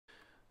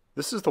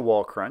This is the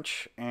wall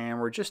crunch, and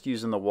we're just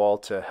using the wall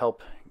to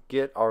help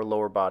get our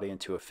lower body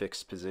into a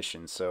fixed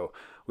position so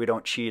we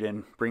don't cheat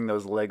and bring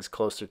those legs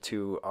closer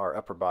to our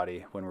upper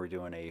body when we're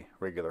doing a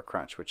regular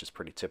crunch, which is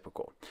pretty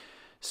typical.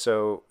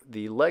 So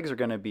the legs are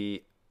going to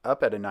be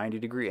up at a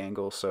 90-degree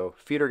angle, so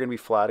feet are going to be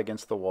flat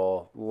against the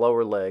wall,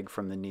 lower leg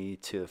from the knee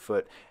to the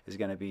foot is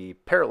going to be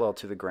parallel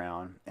to the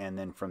ground, and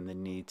then from the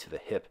knee to the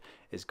hip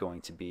is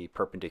going to be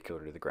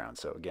perpendicular to the ground.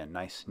 So again,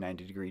 nice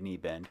 90-degree knee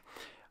bend.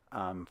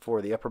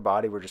 For the upper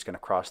body, we're just going to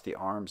cross the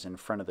arms in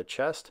front of the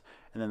chest,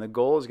 and then the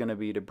goal is going to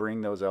be to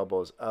bring those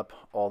elbows up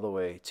all the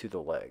way to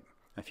the leg.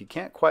 If you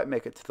can't quite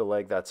make it to the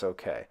leg, that's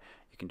okay.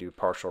 You can do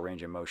partial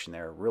range of motion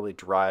there. Really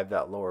drive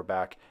that lower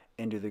back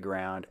into the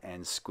ground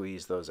and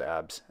squeeze those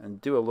abs, and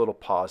do a little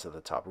pause at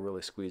the top.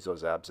 Really squeeze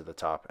those abs at the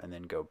top, and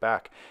then go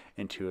back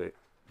into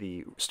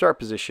the start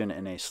position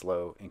in a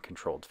slow and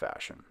controlled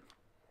fashion.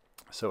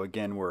 So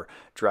again, we're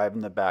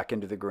driving the back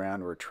into the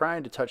ground. We're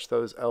trying to touch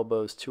those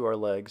elbows to our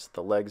legs.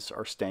 The legs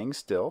are staying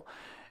still,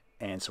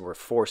 and so we're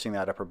forcing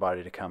that upper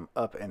body to come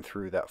up and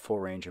through that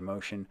full range of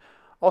motion.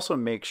 Also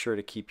make sure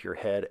to keep your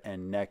head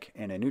and neck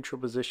in a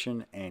neutral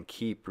position and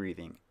keep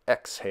breathing.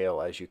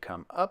 Exhale as you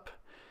come up,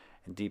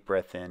 and deep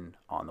breath in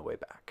on the way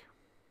back.